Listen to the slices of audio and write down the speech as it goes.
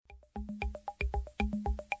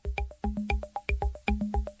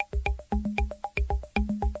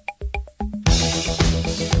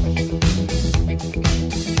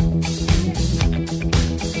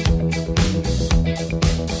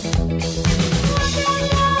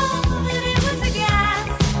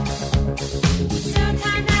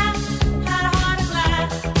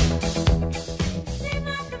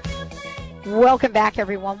Welcome back,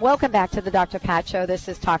 everyone. Welcome back to the Dr. Pat Show. This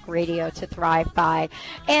is Talk Radio to Thrive By.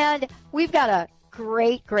 And we've got a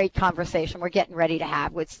great conversation we're getting ready to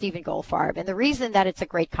have with Stephen Goldfarb. And the reason that it's a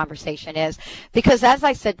great conversation is because, as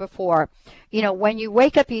I said before, when you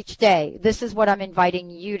wake up each day, this is what I'm inviting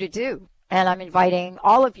you to do. And I'm inviting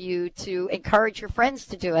all of you to encourage your friends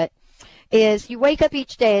to do it, is you wake up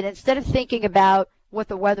each day and instead of thinking about what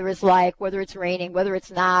the weather is like, whether it's raining, whether it's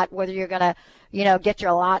not, whether you're going to, get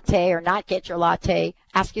your latte or not get your latte,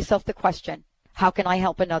 ask yourself the question, how can I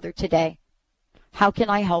help another today? How can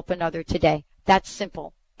I help another today? That's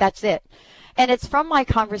simple. That's it. And it's from my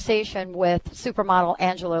conversation with supermodel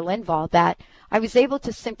Angela Lindvall that I was able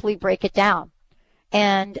to simply break it down.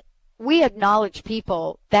 And we acknowledge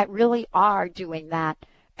people that really are doing that.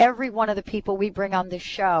 Every one of the people we bring on this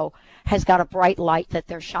show has got a bright light that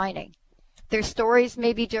they're shining. Their stories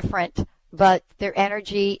may be different, but their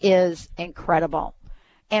energy is incredible.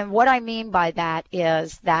 And what I mean by that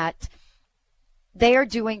is that they are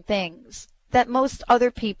doing things that most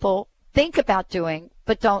other people think about doing,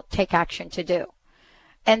 but don't take action to do.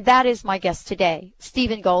 And that is my guest today.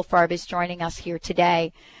 Stephen Goldfarb is joining us here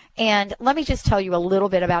today. And let me just tell you a little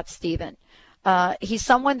bit about Stephen. He's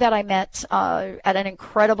someone that I met at an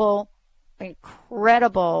incredible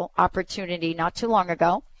opportunity not too long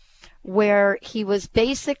ago, where he was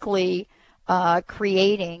basically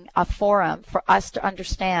creating a forum for us to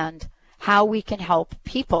understand how we can help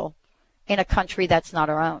people in a country that's not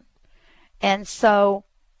our own. And so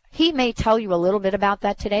he may tell you a little bit about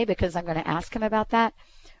that today because I'm going to ask him about that.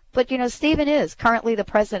 But, Stephen is currently the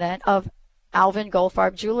president of Alvin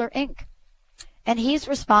Goldfarb Jeweler, Inc. And he's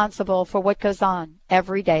responsible for what goes on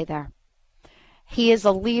every day there. He is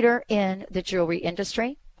a leader in the jewelry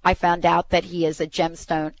industry. I found out that he is a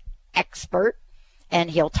gemstone expert, and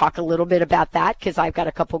he'll talk a little bit about that because I've got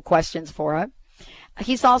a couple questions for him.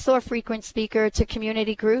 He's also a frequent speaker to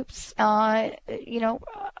community groups, in our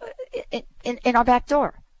back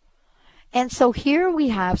door. And so here we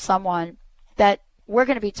have someone that we're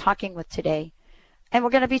going to be talking with today, and we're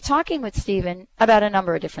going to be talking with Stephen about a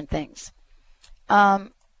number of different things. The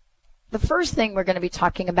first thing we're going to be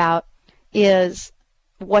talking about is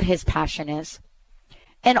what his passion is,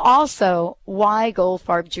 and also why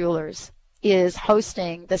Goldfarb Jewelers is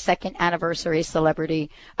hosting the second anniversary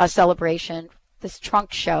celebration, this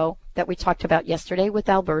trunk show that we talked about yesterday with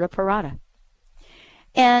Alberto Parada.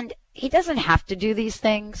 And he doesn't have to do these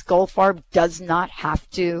things. Goldfarb does not have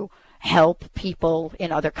to help people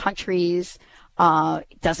in other countries.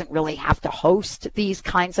 Doesn't really have to host these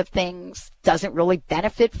kinds of things. Doesn't really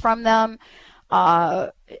benefit from them.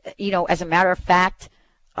 As a matter of fact,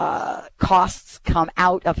 costs come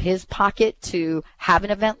out of his pocket to have an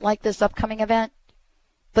event like this upcoming event.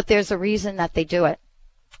 But there's a reason that they do it.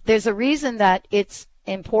 There's a reason that it's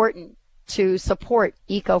important to support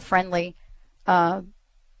eco-friendly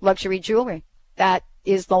luxury jewelry. That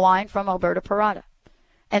is the line from Alberto Parada.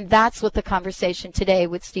 And that's what the conversation today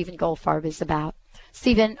with Stephen Goldfarb is about.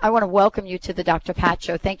 Stephen, I want to welcome you to the Dr. Pat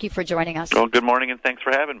Show. Thank you for joining us. Well, good morning, and thanks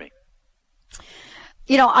for having me.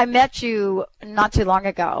 I met you not too long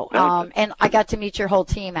ago, and I got to meet your whole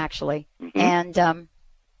team, actually. Mm-hmm. And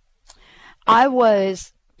I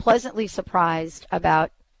was pleasantly surprised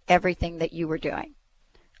about everything that you were doing.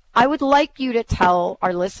 I would like you to tell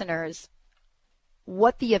our listeners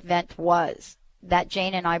what the event was that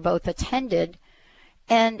Jane and I both attended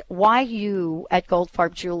and why you at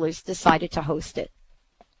Goldfarb Jewelers decided to host it.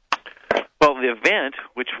 Well, the event,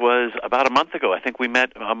 which was about a month ago, I think we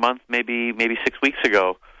met a month, maybe 6 weeks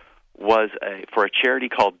ago, was for a charity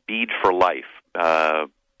called Bead for Life.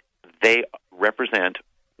 They represent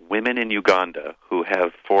women in Uganda who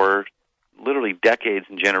have, for literally decades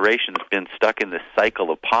and generations, been stuck in this cycle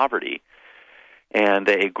of poverty. And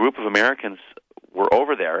a group of Americans were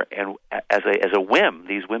over there, and as a whim,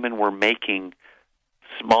 these women were making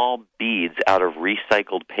small beads out of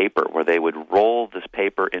recycled paper, where they would roll this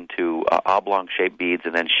paper into oblong-shaped beads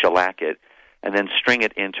and then shellac it, and then string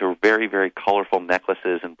it into very, very colorful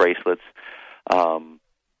necklaces and bracelets. And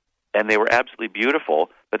they were absolutely beautiful,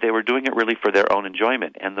 but they were doing it really for their own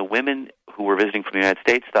enjoyment. And the women who were visiting from the United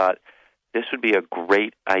States thought this would be a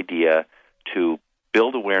great idea to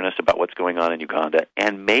build awareness about what's going on in Uganda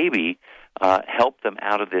and maybe help them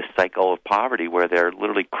out of this cycle of poverty where they're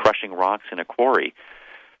literally crushing rocks in a quarry.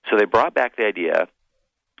 So they brought back the idea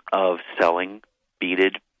of selling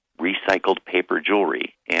beaded, recycled paper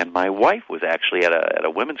jewelry. And my wife was actually at a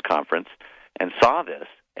women's conference and saw this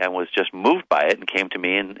and was just moved by it and came to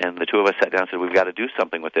me, and the two of us sat down and said, we've got to do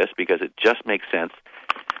something with this because it just makes sense.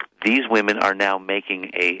 These women are now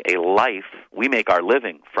making a life. We make our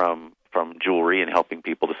living from from jewelry and helping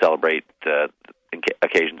people to celebrate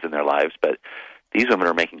occasions in their lives, but these women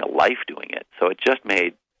are making a life doing it. So it just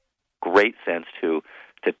made great sense to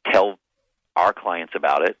tell our clients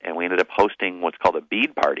about it, and we ended up hosting what's called a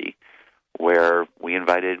bead party, where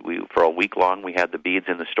for a week long, we had the beads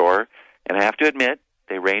in the store, and I have to admit,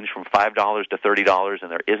 they range from $5 to $30,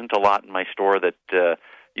 and there isn't a lot in my store that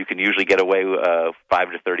you can usually get away $5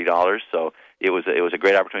 to $30. So it was a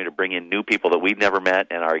great opportunity to bring in new people that we've never met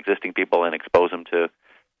and our existing people and expose them to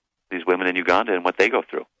these women in Uganda and what they go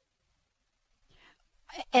through.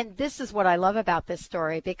 And this is what I love about this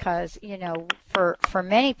story, because, for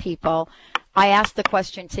many people, I asked the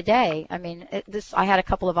question today. I mean, I had a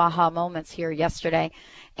couple of aha moments here yesterday.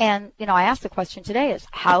 And, I asked the question today is,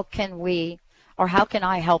 how can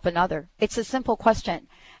I help another? It's a simple question.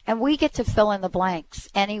 And we get to fill in the blanks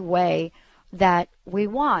any way that we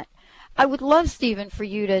want. I would love, Stephen, for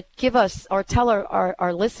you to give us or tell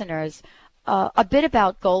our listeners a bit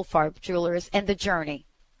about Goldfarb Jewelers and the journey,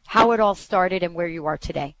 how it all started and where you are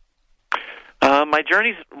today. My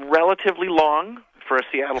journey's relatively long for a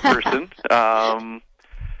Seattle person. I'm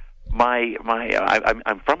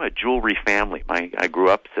from a jewelry family. I grew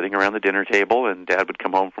up sitting around the dinner table, and Dad would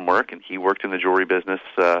come home from work, and he worked in the jewelry business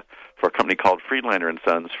for a company called Friedlander and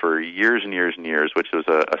Sons for years and years and years, which was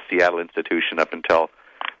a Seattle institution up until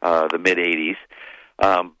the mid-'80s.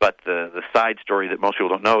 But the side story that most people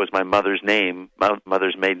don't know is my mother's maiden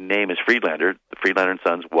name is Friedlander. The Friedlander and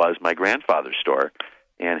Sons was my grandfather's store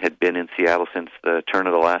and had been in Seattle since the turn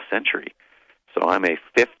of the last century. So I'm a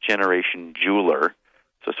fifth-generation jeweler,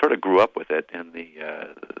 so sort of grew up with it. And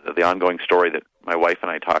the ongoing story that my wife and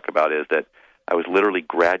I talk about is that I was literally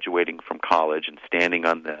graduating from college and standing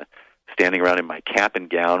around in my cap and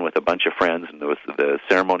gown with a bunch of friends, and the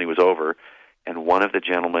ceremony was over. And one of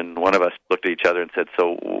us looked at each other and said,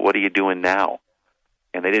 "So what are you doing now?"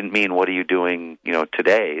 And they didn't mean, "What are you doing,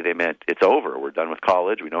 today?" They meant, "It's over. We're done with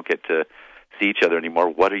college. We don't get to see each other anymore.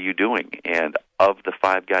 What are you doing?" And of the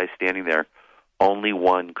five guys standing there, only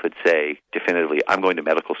one could say definitively, "I'm going to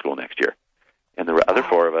medical school next year." And the other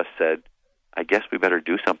four of us said, "I guess we better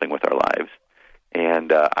do something with our lives."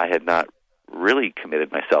 And I had not really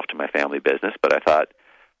committed myself to my family business, but I thought,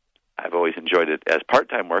 I've always enjoyed it as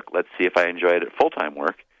part-time work. Let's see if I enjoy it at full-time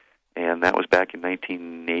work. And that was back in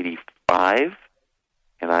 1985.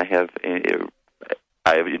 And I have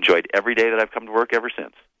enjoyed every day that I've come to work ever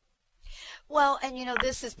since. Well, and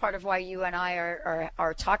this is part of why you and I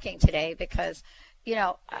are talking today, because,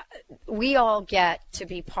 we all get to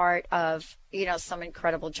be part of, some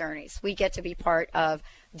incredible journeys. We get to be part of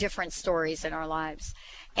different stories in our lives.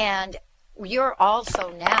 And you're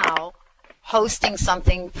also now hosting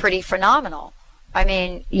something pretty phenomenal. I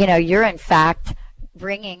mean, you're in fact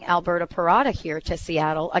bringing Alberto Parada here to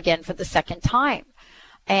Seattle again for the second time.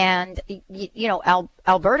 And,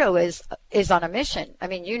 Alberto is on a mission. I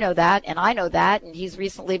mean, you know that, and I know that, and he's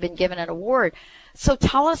recently been given an award. So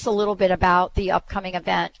tell us a little bit about the upcoming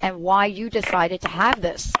event and why you decided to have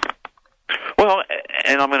this. Well,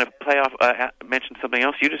 and I'm going to mention something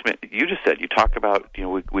else you just said. You talk about,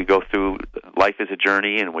 we go through, life is a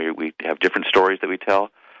journey, and we have different stories that we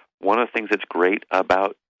tell. One of the things that's great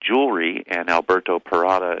about jewelry, and Alberto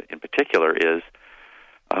Parada in particular, is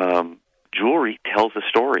jewelry tells a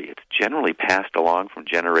story. It's generally passed along from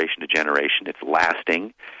generation to generation. It's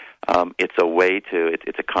lasting. It's a way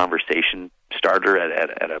it's a conversation starter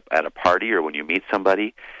at a party or when you meet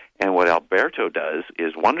somebody. And what Alberto does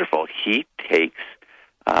is wonderful. He takes,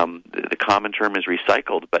 the common term is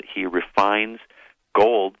recycled, but he refines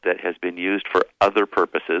gold that has been used for other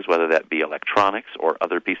purposes, whether that be electronics or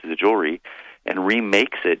other pieces of jewelry, and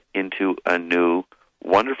remakes it into a new,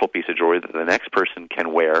 wonderful piece of jewelry that the next person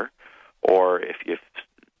can wear, or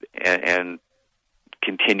and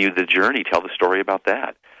continue the journey, tell the story about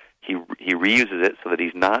that. He reuses it so that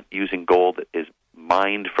he's not using gold that is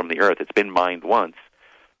mined from the earth. It's been mined once,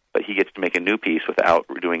 but he gets to make a new piece without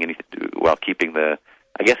doing anything, while keeping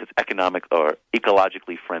it's economic or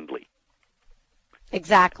ecologically friendly.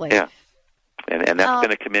 Exactly. Yeah. And that's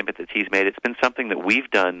been a commitment that he's made. It's been something that we've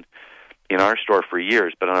done in our store for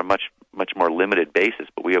years, but on a much, much more limited basis.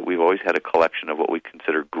 But we've always had a collection of what we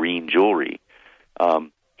consider green jewelry.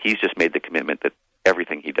 He's just made the commitment that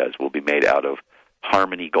everything he does will be made out of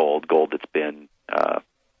Harmonygold, gold that's been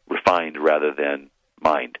refined rather than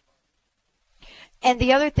mined. And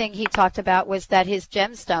the other thing he talked about was that his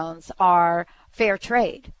gemstones are fair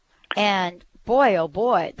trade. And boy, oh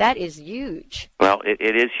boy, that is huge. Well,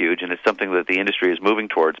 it is huge, and it's something that the industry is moving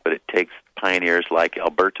towards, but it takes pioneers like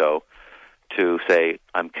Alberto to say,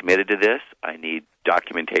 I'm committed to this, I need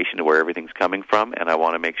documentation of where everything's coming from, and I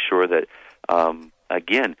want to make sure that,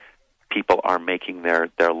 again, people are making their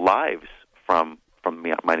lives from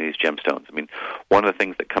mining these gemstones. I mean, one of the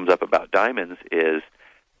things that comes up about diamonds is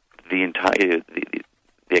the entire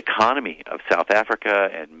the economy of South Africa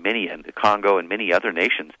and the Congo and many other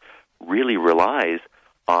nations really relies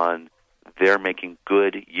on their making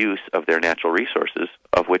good use of their natural resources,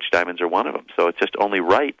 of which diamonds are one of them. So it's just only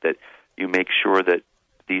right that you make sure that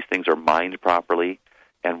these things are mined properly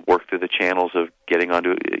and work through the channels of getting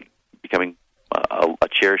onto becoming a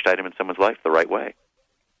cherished item in someone's life the right way.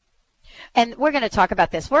 And we're going to talk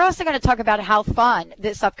about this. We're also going to talk about how fun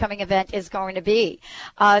this upcoming event is going to be.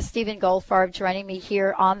 Stephen Goldfarb joining me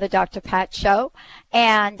here on the Dr. Pat Show.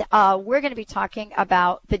 And we're going to be talking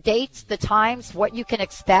about the dates, the times, what you can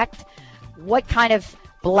expect, what kind of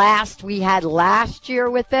blast we had last year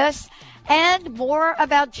with this, and more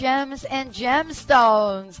about gems and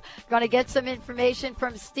gemstones. Going to get some information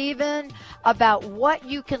from Stephen about what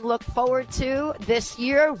you can look forward to this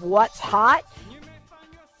year, what's hot,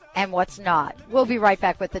 and what's not. We'll be right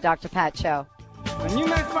back with the Dr. Pat Show. And you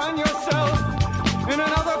may find yourself in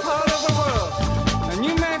another part of the world. And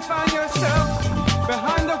you may find yourself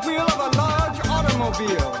behind the wheel of a large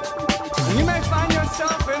automobile. And you may find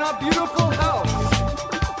yourself in a beautiful house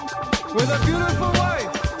with a beautiful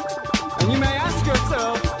wife. And you may ask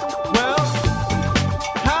yourself, well,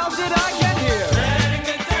 how did I get here? Letting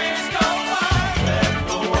the days go by, let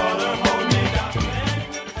the water hold me down.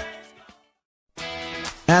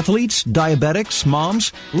 Athletes, diabetics,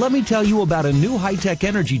 moms, let me tell you about a new high-tech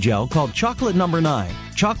energy gel called Chocolate No. 9.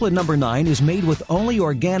 Chocolate No. 9 is made with only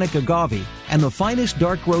organic agave and the finest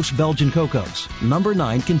dark roast Belgian cocos. No.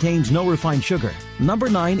 9 contains no refined sugar. No.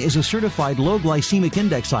 9 is a certified low glycemic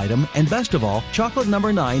index item, and best of all, Chocolate No.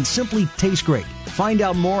 9 simply tastes great. Find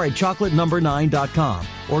out more at chocolatenumber9.com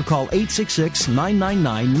or call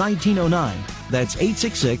 866-999-1909. That's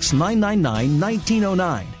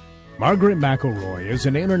 866-999-1909. Margaret McElroy is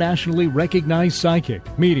an internationally recognized psychic,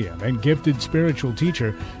 medium, and gifted spiritual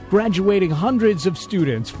teacher, graduating hundreds of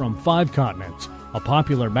students from 5 continents. A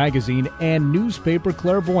popular magazine and newspaper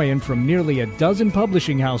clairvoyant from nearly a dozen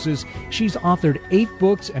publishing houses, she's authored 8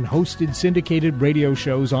 books and hosted syndicated radio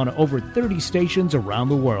shows on over 30 stations around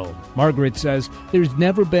the world. Margaret says there's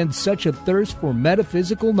never been such a thirst for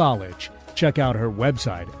metaphysical knowledge. Check out her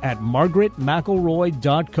website at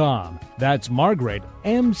margaretmcelroy.com. That's Margaret,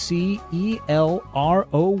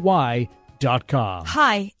 MCELROY.com.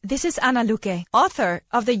 Hi, this is Ana Luque, author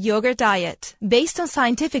of The Yogurt Diet. Based on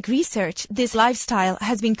scientific research, this lifestyle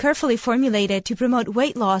has been carefully formulated to promote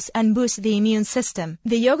weight loss and boost the immune system.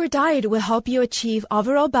 The Yogurt Diet will help you achieve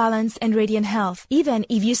overall balance and radiant health, even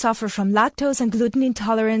if you suffer from lactose and gluten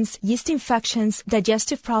intolerance, yeast infections,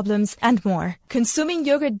 digestive problems, and more. Consuming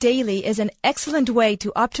yogurt daily is an excellent way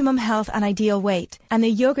to optimum health and ideal weight. And the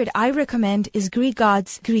yogurt I recommend is Greek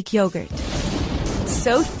God's Greek yogurt.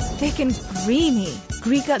 So thick and creamy.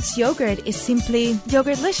 Greek God's yogurt is simply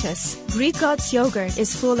yogurtlicious. Greek God's yogurt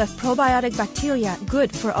is full of probiotic bacteria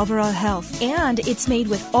good for overall health. And it's made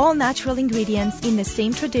with all natural ingredients in the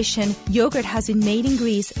same tradition yogurt has been made in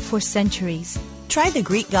Greece for centuries. Try the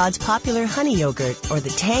Greek God's popular honey yogurt or the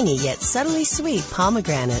tangy yet subtly sweet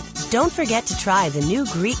pomegranate. Don't forget to try the new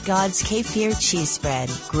Greek God's kefir cheese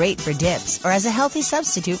spread. Great for dips or as a healthy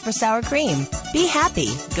substitute for sour cream. Be happy.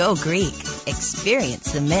 Go Greek.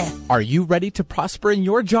 Experience the myth. Are you ready to prosper in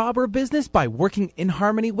your job or business by working in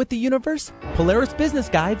harmony with the universe? Polaris Business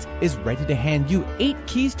Guides is ready to hand you 8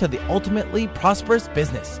 keys to the ultimately prosperous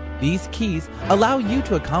business. These keys allow you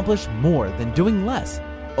to accomplish more than doing less.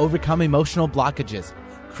 Overcome emotional blockages,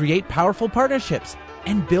 create powerful partnerships,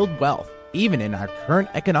 and build wealth, even in our current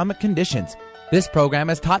economic conditions. This program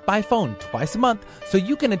is taught by phone twice a month, so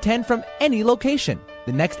you can attend from any location.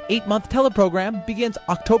 The next 8-month teleprogram begins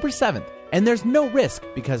October 7th, and there's no risk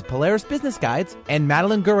because Polaris Business Guides and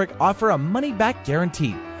Madeline Gurrick offer a money-back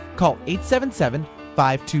guarantee. Call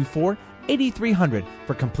 877-524-8300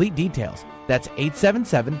 for complete details. That's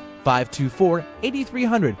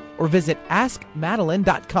 877-524-8300 or visit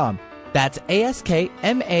askmadeline.com. That's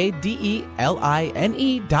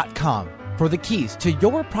AskMadeline.com for the keys to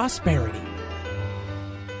your prosperity.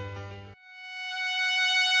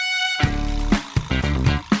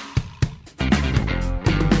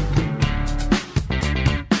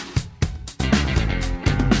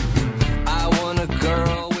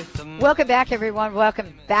 Welcome back, everyone.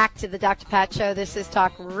 Welcome back to the Dr. Pat Show. This is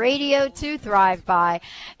Talk Radio to Thrive By.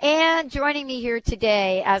 And joining me here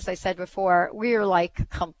today, as I said before, we are like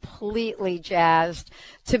completely jazzed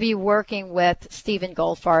to be working with Stephen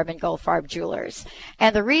Goldfarb and Goldfarb Jewelers.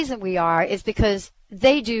 And the reason we are is because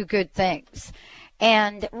they do good things.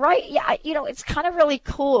 And it's kind of really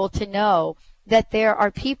cool to know that there are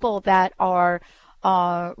people that are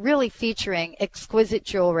really featuring exquisite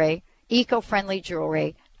jewelry, eco-friendly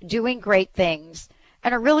jewelry, doing great things,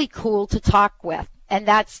 and are really cool to talk with. And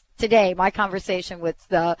that's today my conversation with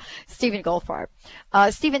Stephen Goldfarb.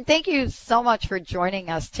 Stephen, thank you so much for joining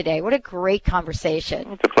us today. What a great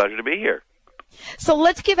conversation. It's a pleasure to be here. So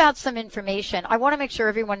let's give out some information. I want to make sure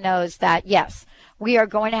everyone knows that, yes, we are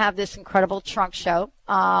going to have this incredible trunk show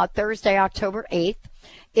Thursday, October 8th.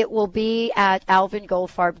 It will be at Alvin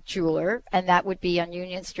Goldfarb Jeweler, and that would be on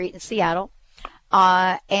Union Street in Seattle.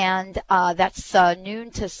 And that's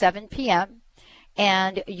noon to 7 p.m.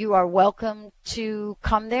 And you are welcome to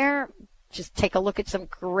come there. Just take a look at some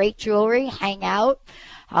great jewelry, hang out.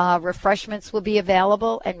 Refreshments will be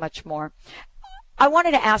available, and much more. I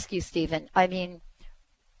wanted to ask you, Stephen, I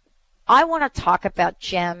want to talk about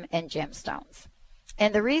gem and gemstones.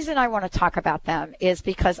 And the reason I want to talk about them is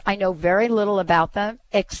because I know very little about them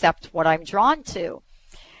except what I'm drawn to.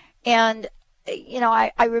 And,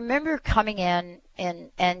 I remember coming in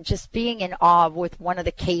and just being in awe with one of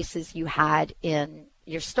the cases you had in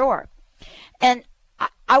your store. And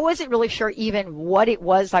I wasn't really sure even what it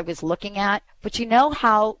was I was looking at, but you know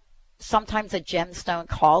how sometimes a gemstone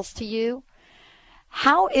calls to you?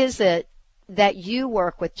 How is it that you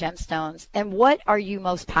work with gemstones, and what are you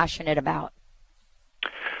most passionate about?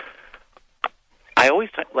 I always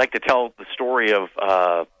like to tell the story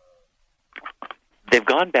of they've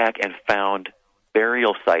gone back and found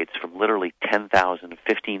burial sites from literally 10,000,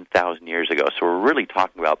 15,000 years ago. So we're really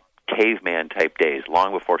talking about caveman-type days,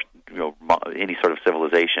 long before any sort of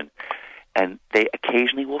civilization. And they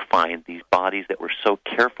occasionally will find these bodies that were so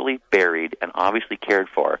carefully buried and obviously cared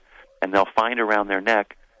for, and they'll find around their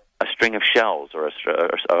neck a string of shells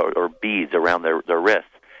or beads around their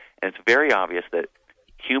wrists. And it's very obvious that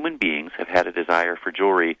human beings have had a desire for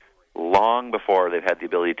jewelry long before they've had the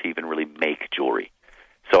ability to even really make jewelry.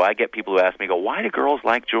 So I get people who ask me, why do girls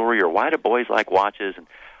like jewelry, or why do boys like watches? And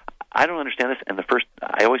I don't understand this. And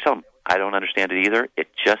I always tell them, I don't understand it either. It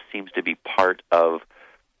just seems to be part of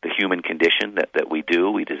the human condition that we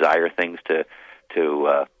do. We desire things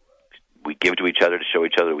we give to each other to show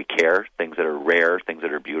each other we care, things that are rare, things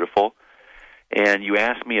that are beautiful. And you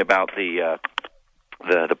asked me about the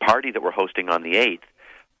party that we're hosting on the 8th.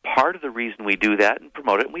 Part of the reason we do that and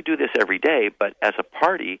promote it, and we do this every day, but as a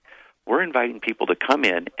party, we're inviting people to come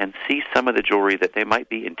in and see some of the jewelry that they might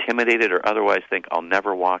be intimidated or otherwise think, I'll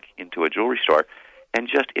never walk into a jewelry store, and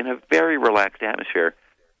just in a very relaxed atmosphere,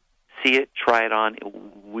 see it, try it on.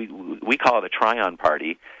 We call it a try-on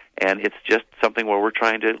party, and it's just something where we're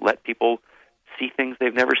trying to let people see things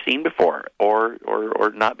they've never seen before or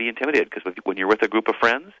not be intimidated, because when you're with a group of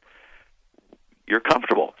friends, you're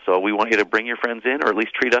comfortable. So we want you to bring your friends in, or at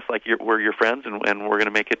least treat us like we're your friends, and we're going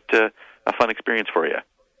to make it a fun experience for you.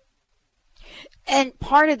 And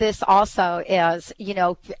part of this also is,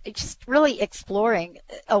 just really exploring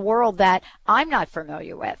a world that I'm not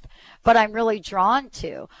familiar with, but I'm really drawn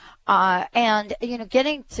to. And,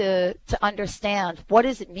 getting to understand, what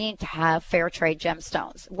does it mean to have fair trade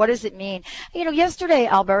gemstones? What does it mean? Yesterday,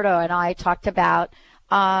 Alberto and I talked about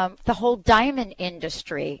the whole diamond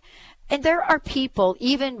industry. And there are people,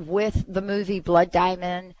 even with the movie Blood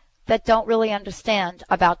Diamond, that don't really understand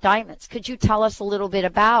about diamonds. Could you tell us a little bit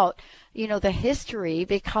about, the history?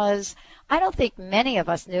 Because I don't think many of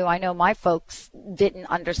us knew. I know my folks didn't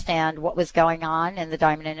understand what was going on in the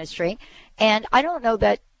diamond industry. And I don't know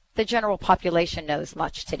that the general population knows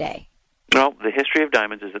much today. Well, the history of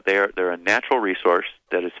diamonds is that they're a natural resource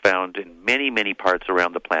that is found in many, many parts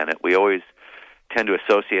around the planet. We always tend to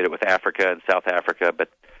associate it with Africa and South Africa, but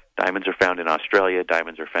diamonds are found in Australia.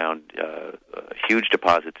 Diamonds are found huge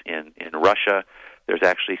deposits in Russia. There's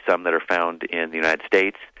actually some that are found in the United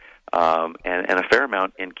States, and a fair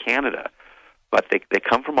amount in Canada. But they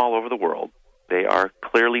come from all over the world. They are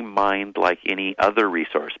clearly mined like any other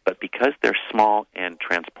resource, but because they're small and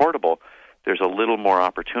transportable, there's a little more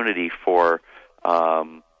opportunity for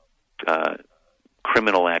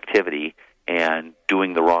criminal activity and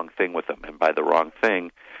doing the wrong thing with them. And by the wrong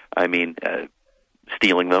thing, I mean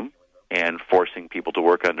stealing them and forcing people to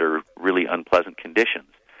work under really unpleasant conditions.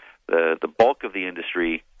 The bulk of the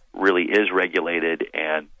industry really is regulated,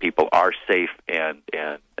 and people are safe and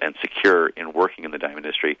secure in working in the diamond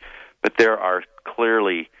industry. But there are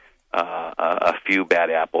clearly a few bad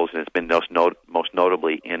apples, and it's been most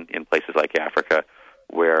notably in places like Africa,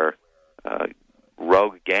 where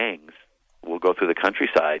rogue gangs will go through the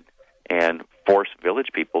countryside and force village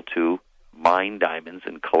people to mine diamonds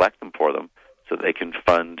and collect them for them so they can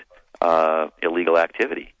fund illegal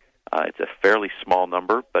activity. It's a fairly small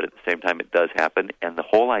number, but at the same time it does happen. And the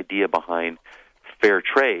whole idea behind fair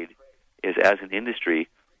trade is, as an industry,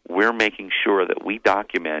 we're making sure that we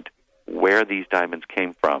document where these diamonds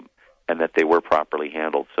came from and that they were properly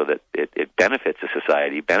handled so that it benefits the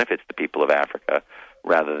society, benefits the people of Africa,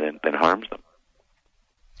 rather than harms them.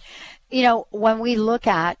 You know, when we look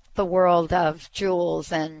at the world of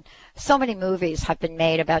jewels, and so many movies have been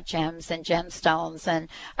made about gems and gemstones, and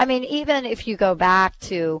I mean, even if you go back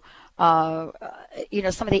to, you know,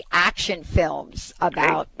 some of the action films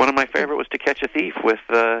about... One of my favorite was To Catch a Thief with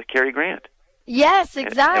Cary Grant. Yes,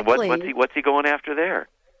 exactly. And what's he going after there?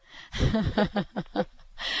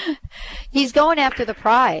 He's going after the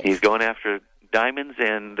prize. He's going after diamonds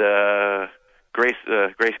and Grace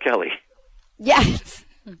Kelly. Yes.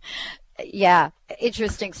 Yeah,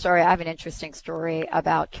 interesting story. I have an interesting story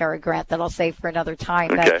about Cary Grant that I'll save for another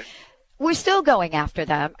time. Okay. But we're still going after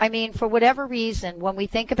them. I mean, for whatever reason, when we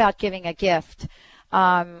think about giving a gift,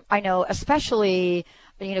 I know especially,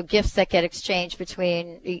 you know, gifts that get exchanged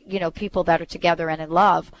between, you know, people that are together and in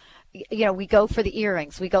love, you know, we go for the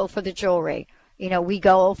earrings, we go for the jewelry. You know, we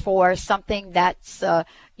go for something that's,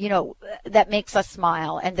 you know, that makes us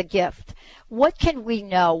smile, and the gift. What can we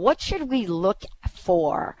know? What should we look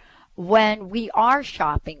for when we are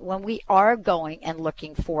shopping, when we are going and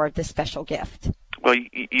looking for the special gift? Well,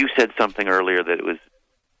 you said something earlier that it was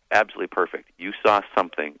absolutely perfect. You saw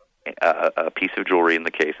something, a piece of jewelry in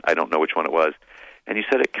the case. I don't know which one it was. And you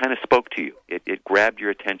said it kind of spoke to you. It grabbed your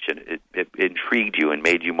attention. It intrigued you and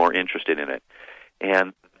made you more interested in it.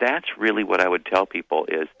 And that's really what I would tell people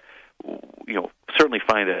is, you know, certainly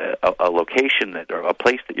find a location or a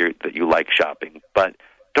place that you like shopping, but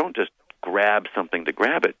don't just grab something to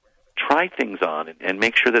grab it. Try things on and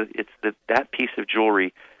make sure that it's that piece of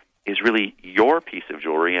jewelry is really your piece of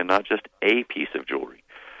jewelry and not just a piece of jewelry.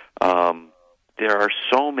 There are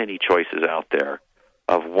so many choices out there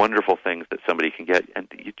of wonderful things that somebody can get, and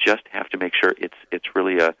you just have to make sure it's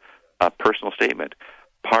really a personal statement.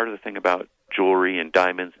 Part of the thing about jewelry and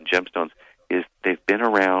diamonds and gemstones is they've been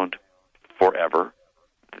around forever.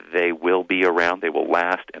 They will be around. They will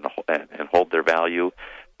last and hold their value.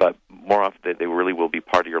 But more often, they really will be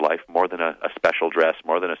part of your life, more than a special dress,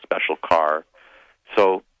 more than a special car.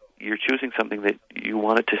 So you're choosing something that you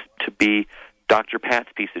want it to be Dr. Pat's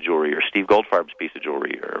piece of jewelry or Steve Goldfarb's piece of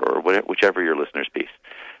jewelry or whichever your listener's piece.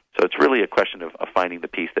 So it's really a question of finding the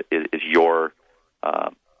piece that is your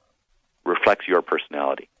reflects your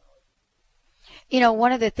personality. You know,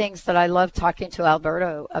 one of the things that I loved talking to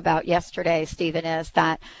Alberto about yesterday, Stephen, is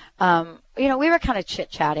that, you know, we were kind of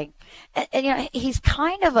chit-chatting. And you know, he's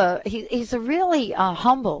kind of he's a really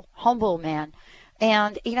humble man.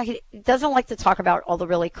 And, you know, he doesn't like to talk about all the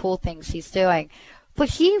really cool things he's doing. But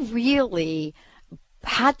he really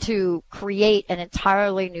had to create an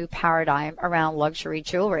entirely new paradigm around luxury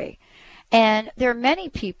jewelry. And there are many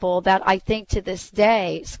people that I think to this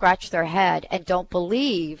day scratch their head and don't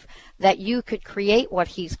believe that you could create what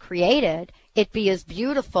he's created, it be as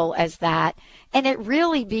beautiful as that, and it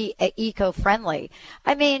really be eco-friendly.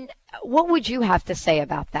 I mean, what would you have to say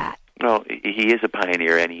about that? Well, he is a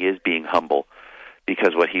pioneer, and he is being humble,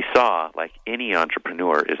 because what he saw, like any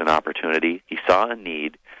entrepreneur, is an opportunity. He saw a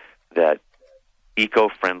need that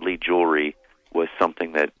eco-friendly jewelry was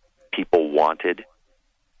something that people wanted,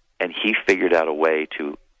 and he figured out a way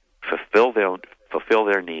to fulfill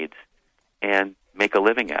their needs and make a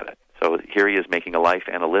living at it. So here he is making a life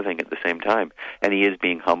and a living at the same time, and he is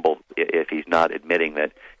being humble if he's not admitting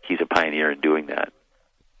that he's a pioneer in doing that.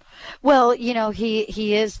 Well, you know,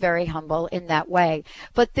 he is very humble in that way,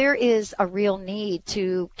 but there is a real need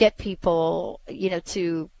to get people, you know,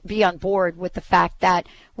 to be on board with the fact that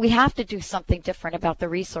we have to do something different about the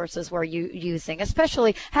resources we're using.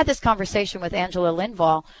 Especially had this conversation with Angela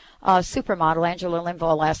Lindvall, supermodel Angela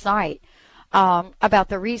Lindvall, last night. About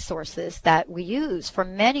the resources that we use for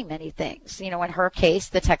many, many things. You know, in her case,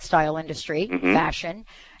 the textile industry, fashion,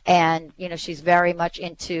 and, you know, she's very much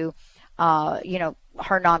into, you know,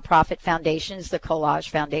 her nonprofit foundations, the Collage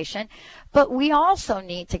Foundation. But we also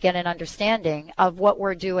need to get an understanding of what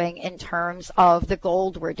we're doing in terms of the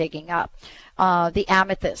gold we're digging up, the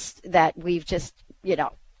amethyst that we've just, you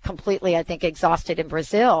know, completely, I think, exhausted in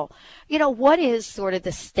Brazil. You know, what is sort of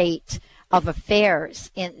the state of affairs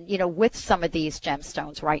in, you know, with some of these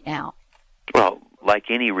gemstones right now? Well, like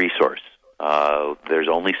any resource, there's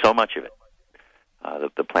only so much of it.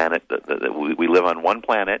 The planet, we live on one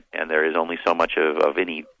planet, and there is only so much of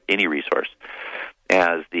any resource.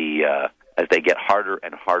 As they get harder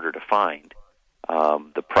and harder to find,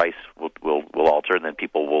 the price will alter, and then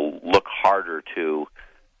people will look harder to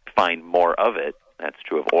find more of it. That's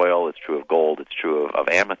true of oil. It's true of gold. It's true of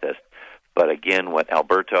amethyst. But again, what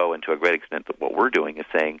Alberto, and to a great extent what we're doing, is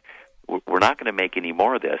saying we're not going to make any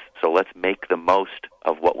more of this, so let's make the most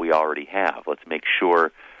of what we already have. Let's make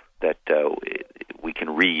sure that we can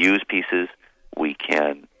reuse pieces, we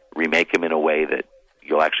can remake them in a way that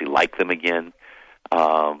you'll actually like them again,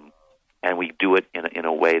 and we do it in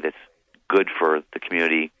a way that's good for the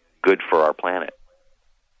community, good for our planet.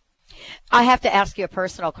 I have to ask you a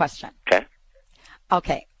personal question.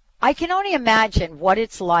 Okay. I can only imagine what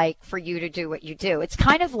it's like for you to do what you do. It's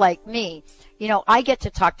kind of like me. You know, I get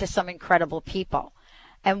to talk to some incredible people.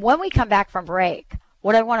 And when we come back from break,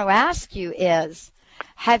 what I want to ask you is,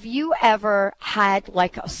 have you ever had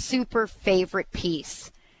like a super favorite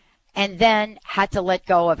piece and then had to let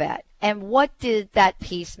go of it? And what did that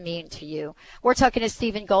piece mean to you? We're talking to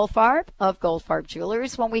Stephen Goldfarb of Goldfarb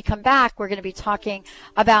Jewelers. When we come back, we're going to be talking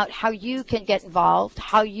about how you can get involved,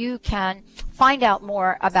 how you can find out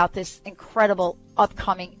more about this incredible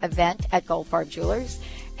upcoming event at Goldfarb Jewelers.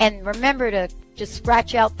 And remember to just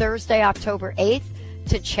scratch out Thursday, October 8th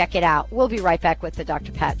to check it out. We'll be right back with the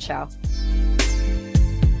Dr. Pat Show.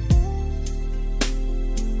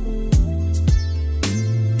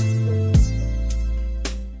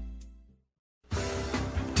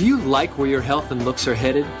 Do you like where your health and looks are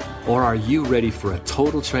headed? Or are you ready for a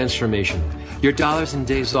total transformation? Your dollars and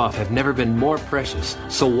days off have never been more precious,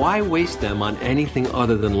 so why waste them on anything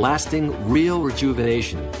other than lasting, real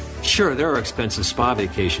rejuvenation? Sure, there are expensive spa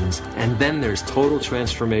vacations, and then there's total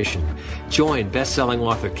transformation. Join best-selling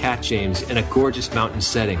author Kat James in a gorgeous mountain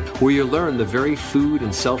setting where you learn the very food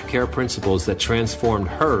and self-care principles that transformed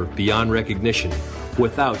her beyond recognition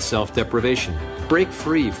without self-deprivation. Break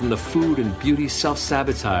free from the food and beauty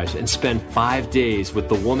self-sabotage and spend 5 days with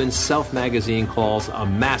the woman Self magazine calls a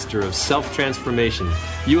master of self-transformation.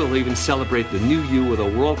 You will even celebrate the new you with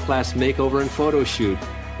a world-class makeover and photo shoot.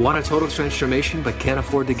 Want a total transformation but can't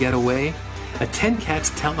afford to get away? Attend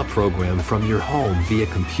Kat's teleprogram from your home via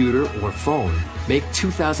computer or phone. Make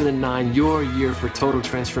 2009 your year for total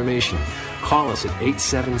transformation. Call us at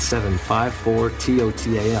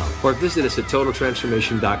 877-54-TOTAL or visit us at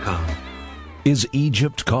totaltransformation.com. Is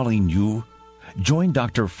Egypt calling you? Join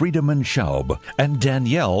Dr. Friedemann Schaub and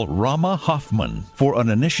Danielle Rama Hoffman for an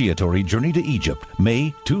initiatory journey to Egypt,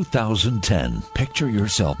 May 2010. Picture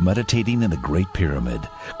yourself meditating in the Great Pyramid,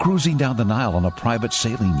 cruising down the Nile on a private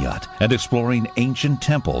sailing yacht, and exploring ancient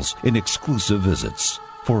temples in exclusive visits.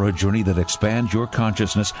 For a journey that expands your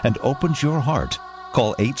consciousness and opens your heart,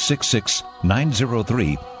 call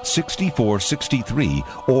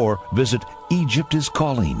 866-903-6463 or visit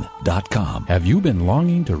EgyptIsCalling.com. Have you been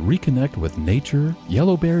longing to reconnect with nature?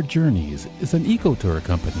 Yellow Bear Journeys is an eco-tour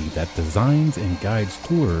company that designs and guides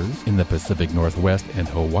tours in the Pacific Northwest and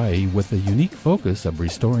Hawaii with a unique focus of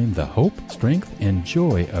restoring the hope, strength, and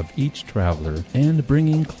joy of each traveler and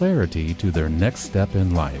bringing clarity to their next step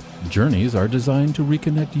in life. Journeys are designed to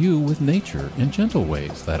reconnect you with nature in gentle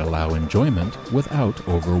ways that allow enjoyment without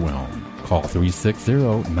overwhelm. Call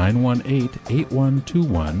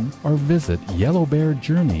 360-918-8121 or visit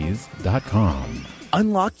yellowbearjourneys.com.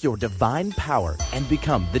 Unlock your divine power and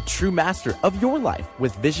become the true master of your life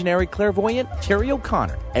with visionary clairvoyant Terry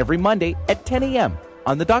O'Connor every Monday at 10 a.m.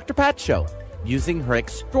 on The Dr. Pat Show. Using her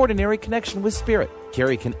extraordinary connection with Spirit,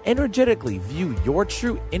 Terry can energetically view your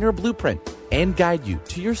true inner blueprint and guide you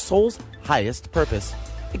to your soul's highest purpose.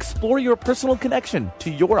 Explore your personal connection to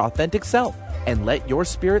your authentic self and let your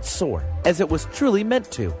spirit soar as it was truly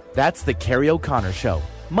meant to. That's The Carrie O'Connor Show,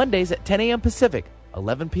 Mondays at 10 a.m. Pacific,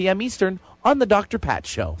 11 p.m. Eastern on The Dr. Pat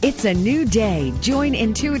Show. It's a new day. Join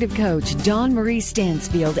intuitive coach Dawn Marie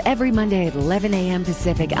Stansfield every Monday at 11 a.m.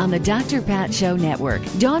 Pacific on the Dr. Pat Show Network.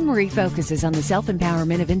 Dawn Marie focuses on the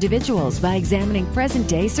self-empowerment of individuals by examining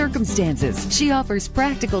present-day circumstances. She offers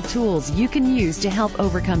practical tools you can use to help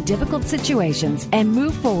overcome difficult situations and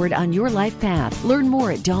move forward on your life path. Learn more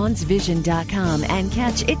at dawnsvision.com and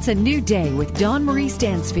catch It's a New Day with Dawn Marie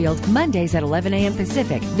Stansfield Mondays at 11 a.m.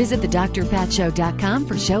 Pacific. Visit thedrpatshow.com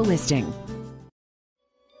for show listing.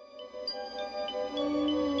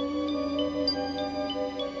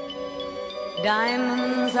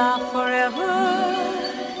 Diamonds are forever.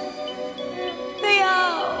 They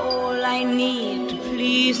are all I need to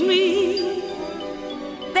please me.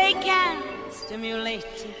 They can stimulate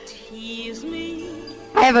and tease me.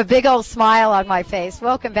 I have a big old smile on my face.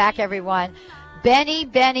 Welcome back, everyone. Benny,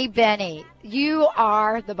 you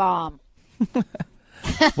are the bomb.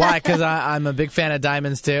 Why? Because I'm a big fan of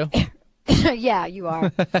diamonds, too? Yeah, you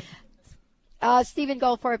are. Stephen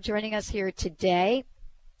Goldfarb joining us here today.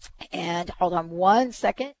 And hold on one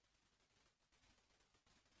second.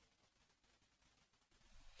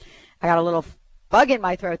 I got a little bug in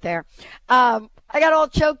my throat there. I got all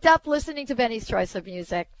choked up listening to Benny's Choice of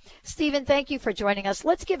Music. Stephen, thank you for joining us.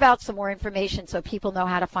 Let's give out some more information so people know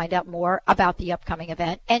how to find out more about the upcoming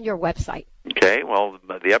event and your website. Okay, well,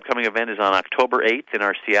 the upcoming event is on October 8th in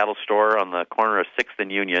our Seattle store on the corner of 6th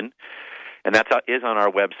and Union. And that is on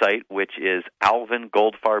our website, which is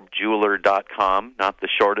alvingoldfarbjeweler.com. Not the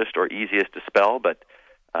shortest or easiest to spell, but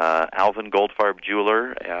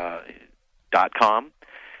alvingoldfarbjeweler.com.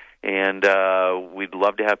 And we'd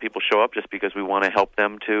love to have people show up just because we want to help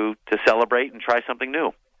them to celebrate and try something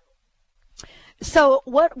new. So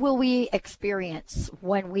what will we experience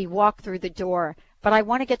when we walk through the door? But I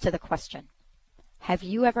want to get to the question. Have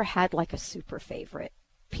you ever had like a super favorite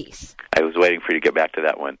piece? I was waiting for you to get back to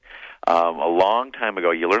that one. A long time ago,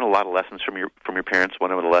 you learn a lot of lessons from your parents.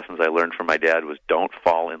 One of the lessons I learned from my dad was don't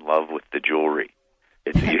fall in love with the jewelry.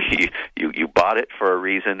 You bought it for a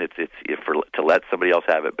reason. It's to let somebody else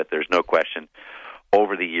have it. But there's no question.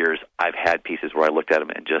 Over the years, I've had pieces where I looked at them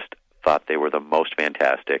and just thought they were the most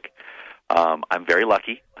fantastic. I'm very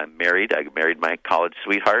lucky. I'm married. I married my college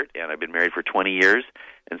sweetheart, and I've been married for 20 years.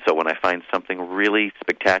 And so when I find something really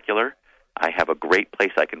spectacular, I have a great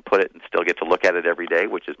place I can put it and still get to look at it every day,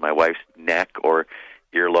 which is my wife's neck or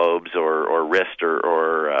earlobes or wrist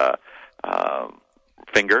or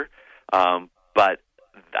finger. But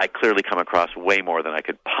I clearly come across way more than I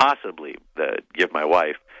could possibly give my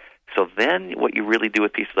wife. So then what you really do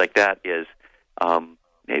with pieces like that is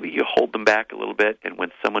maybe you hold them back a little bit, and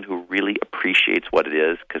when someone who really appreciates what it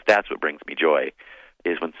is, because that's what brings me joy,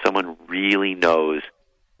 is when someone really knows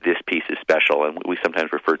this piece is special, and we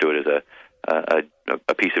sometimes refer to it as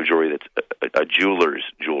a piece of jewelry that's a jeweler's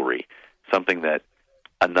jewelry, something that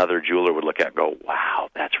another jeweler would look at and go, wow,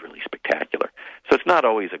 that's really spectacular. So it's not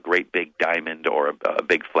always a great big diamond or a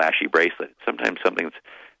big flashy bracelet. It's sometimes something that's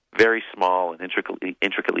very small and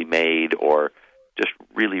intricately made or just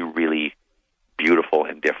really, really beautiful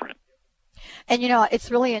and different. And, you know, it's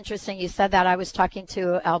really interesting you said that. I was talking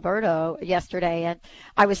to Alberto yesterday, and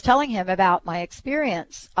I was telling him about my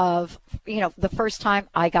experience of, the first time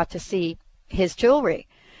I got to see his jewelry.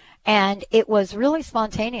 And it was really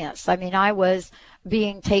spontaneous. I mean, I was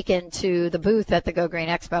being taken to the booth at the Go Green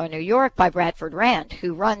Expo in New York by Bradford Rand,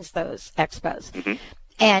 who runs those expos. Mm-hmm.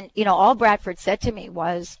 And, all Bradford said to me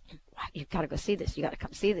was, you've got to go see this. You got to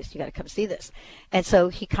come see this. You got to come see this. And so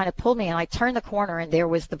he kind of pulled me, and I turned the corner, and there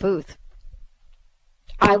was the booth.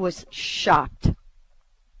 I was shocked.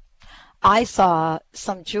 I saw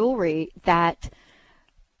some jewelry that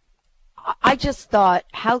I just thought,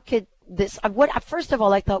 how could this, first of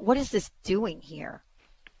all, I thought, what is this doing here?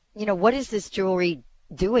 What is this jewelry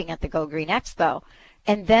doing at the Go Green Expo?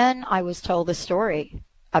 And then I was told a story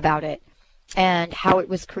about it and how it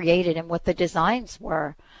was created and what the designs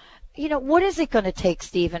were. What is it going to take,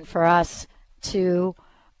 Stephen, for us to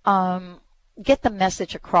get the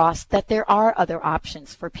message across that there are other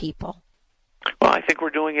options for people? Well, I think we're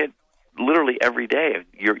doing it literally every day.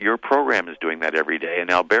 Your program is doing that every day,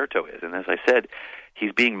 and Alberto is. And as I said,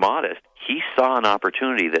 he's being modest. He saw an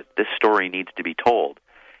opportunity that this story needs to be told.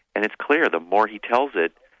 And it's clear the more he tells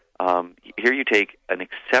it, here you take an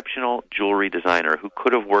exceptional jewelry designer who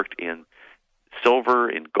could have worked in silver,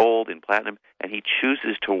 in gold, in platinum, and he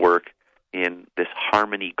chooses to work in this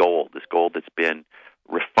Harmonygold, this gold that's been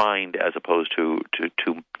refined as opposed to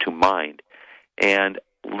mined. And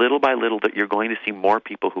little by little, that you're going to see more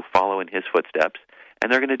people who follow in his footsteps,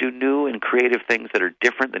 and they're going to do new and creative things that are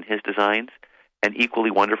different than his designs and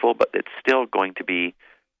equally wonderful, but it's still going to be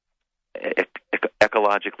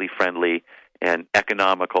ecologically friendly and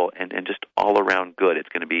economical and just all around good. It's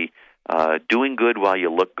going to be doing good while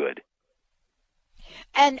you look good.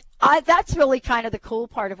 And that's really kind of the cool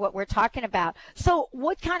part of what we're talking about. So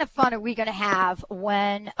what kind of fun are we going to have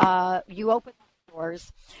when you open the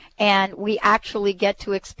doors and we actually get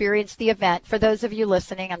to experience the event? For those of you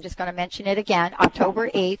listening, I'm just going to mention it again, October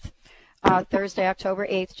 8th, Thursday, October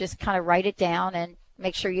 8th. Just kind of write it down and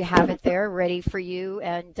make sure you have it there ready for you.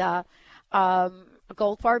 And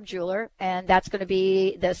Goldfarb Jeweler, and that's going to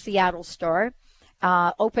be the Seattle store.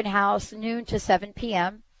 Open house, noon to 7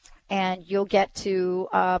 p.m., and you'll get to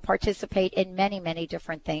participate in many, many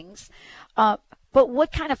different things. But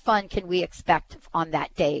what kind of fun can we expect on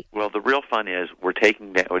that day? Well, the real fun is we're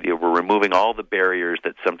removing all the barriers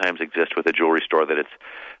that sometimes exist with a jewelry store, that it's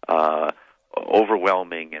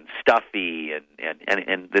overwhelming and stuffy,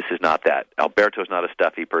 and this is not that. Alberto's not a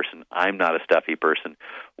stuffy person. I'm not a stuffy person.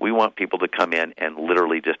 We want people to come in and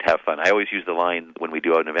literally just have fun. I always use the line when we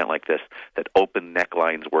do an event like this that open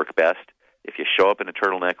necklines work best. if you show up in a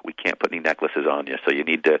turtleneck, we can't put any necklaces on you. So you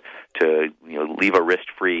need to leave a wrist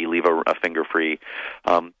free, leave a finger free.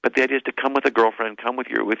 But the idea is to come with a girlfriend, come with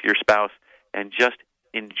your spouse, and just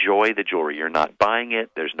enjoy the jewelry. You're not buying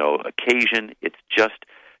it. There's no occasion. It's just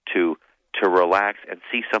to relax and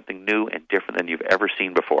see something new and different than you've ever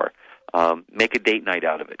seen before. Make a date night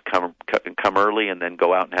out of it. Come early and then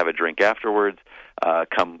go out and have a drink afterwards.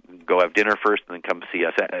 Go have dinner first and then come see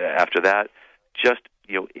us after that. Just,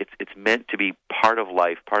 it's meant to be part of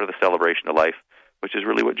life, part of the celebration of life, which is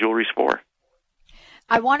really what jewelry's for.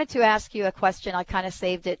 I wanted to ask you a question. I kind of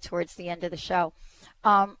saved it towards the end of the show.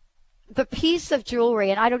 The piece of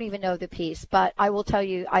jewelry, and I don't even know the piece, but I will tell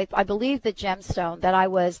you, I believe the gemstone that I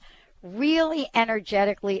was really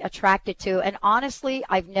energetically attracted to, and honestly,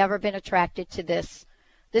 I've never been attracted to this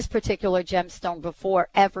particular gemstone before,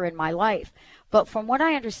 ever in my life. But from what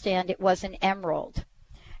I understand, it was an emerald.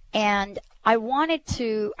 And I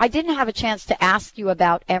didn't have a chance to ask you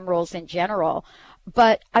about emeralds in general,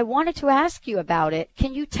 but I wanted to ask you about it.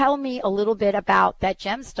 Can you tell me a little bit about that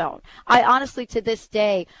gemstone? I honestly, to this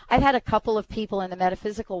day, I've had a couple of people in the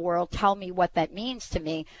metaphysical world tell me what that means to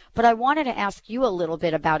me, but I wanted to ask you a little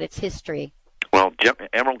bit about its history. Well,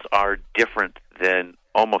 emeralds are different than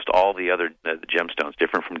almost all the other gemstones,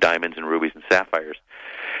 different from diamonds and rubies and sapphires,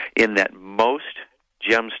 in that most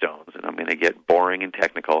gemstones, and I'm going to get boring and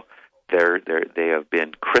technical, they have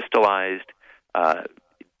been crystallized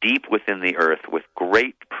deep within the earth with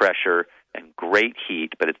great pressure and great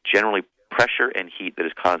heat, but it's generally pressure and heat that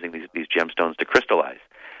is causing these gemstones to crystallize.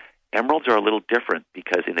 Emeralds are a little different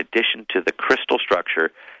because in addition to the crystal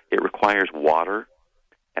structure, it requires water,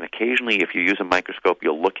 and occasionally if you use a microscope,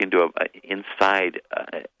 you'll look into inside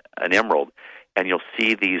an emerald, and you'll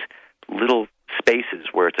see these little spaces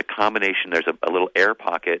where it's a combination. There's a little air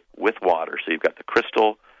pocket with water, so you've got the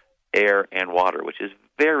crystal, air, and water, which is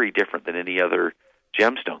very different than any other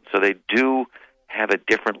gemstones. So they do have a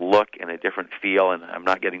different look and a different feel, and I'm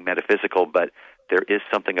not getting metaphysical, but there is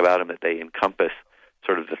something about them that they encompass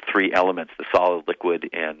sort of the three elements, the solid, liquid,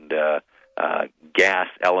 and gas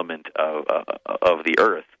element of the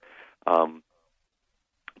earth.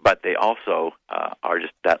 But they also are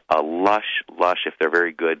just a lush, if they're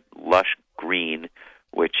very good, lush green,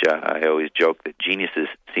 which I always joke that geniuses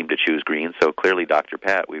seem to choose green. So clearly, Dr.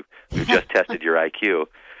 Pat, we've just tested your IQ.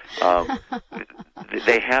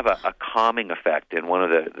 They have a calming effect, and one of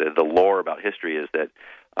the lore about history is that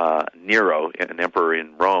Nero, an emperor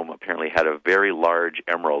in Rome, apparently had a very large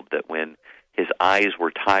emerald that when his eyes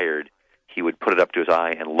were tired, he would put it up to his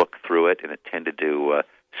eye and look through it, and it tended to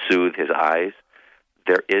soothe his eyes.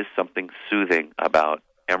 There is something soothing about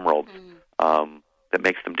emeralds that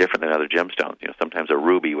makes them different than other gemstones. Sometimes a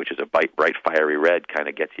ruby, which is a bright, fiery red, kind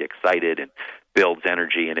of gets you excited and builds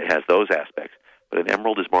energy, and it has those aspects. But an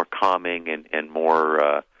emerald is more calming and more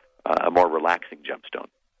a more relaxing gemstone.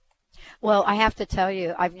 Well, I have to tell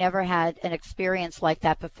you, I've never had an experience like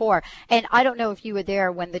that before. And I don't know if you were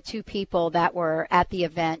there when the two people that were at the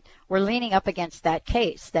event were leaning up against that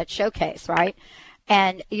showcase, right?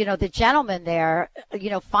 And, the gentleman there,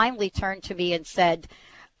 finally turned to me and said,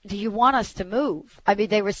 "Do you want us to move?" I mean,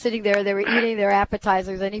 they were sitting there, they were eating their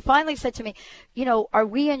appetizers, and he finally said to me, "Are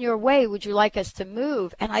we in your way? Would you like us to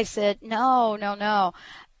move?" And I said, no.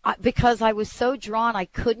 Because I was so drawn, I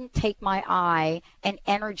couldn't take my eye and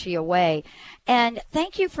energy away. And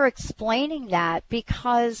thank you for explaining that,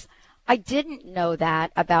 because I didn't know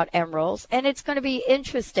that about emeralds, and it's going to be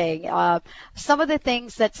interesting. Some of the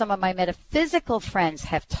things that some of my metaphysical friends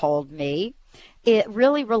have told me, it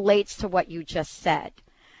really relates to what you just said.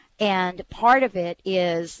 And part of it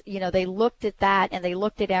is, they looked at that and they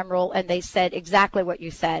looked at emerald and they said exactly what you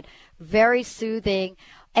said. Very soothing,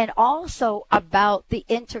 and also about the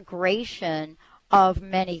integration of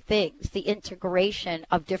many things, the integration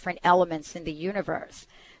of different elements in the universe.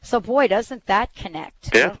 So, boy, doesn't that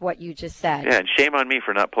connect with what you just said? Yeah, and shame on me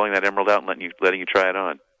for not pulling that emerald out and letting you try it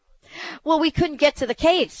on. Well, we couldn't get to the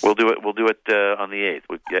case. We'll do it on the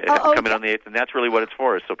 8th. Come in on the 8th, and that's really what it's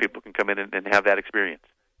for, is so people can come in and have that experience.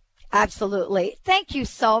 Absolutely. Thank you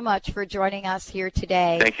so much for joining us here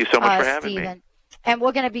today. Thank you so much for having Stephen. me. And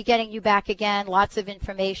we're going to be getting you back again, lots of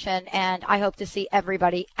information, and I hope to see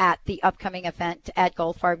everybody at the upcoming event at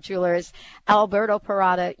Goldfarb Jewelers. Alberto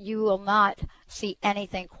Parada, you will not see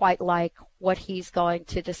anything quite like what he's going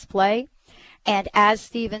to display. And as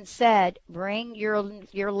Stephen said, bring your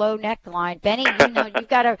low neckline. Benny,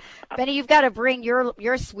 you've got to bring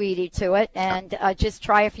your sweetie to it and just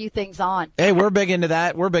try a few things on. Hey, we're big into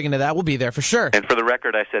that. We'll be there for sure. And for the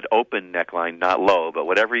record, I said open neckline, not low, but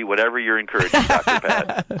whatever you're encouraging, Dr.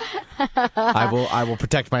 Pat. I will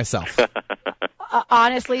protect myself.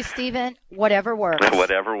 Honestly, Stephen, whatever works.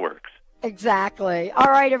 Whatever works. Exactly.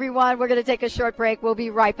 All right, everyone, we're going to take a short break. We'll be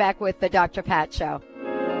right back with the Dr. Pat Show.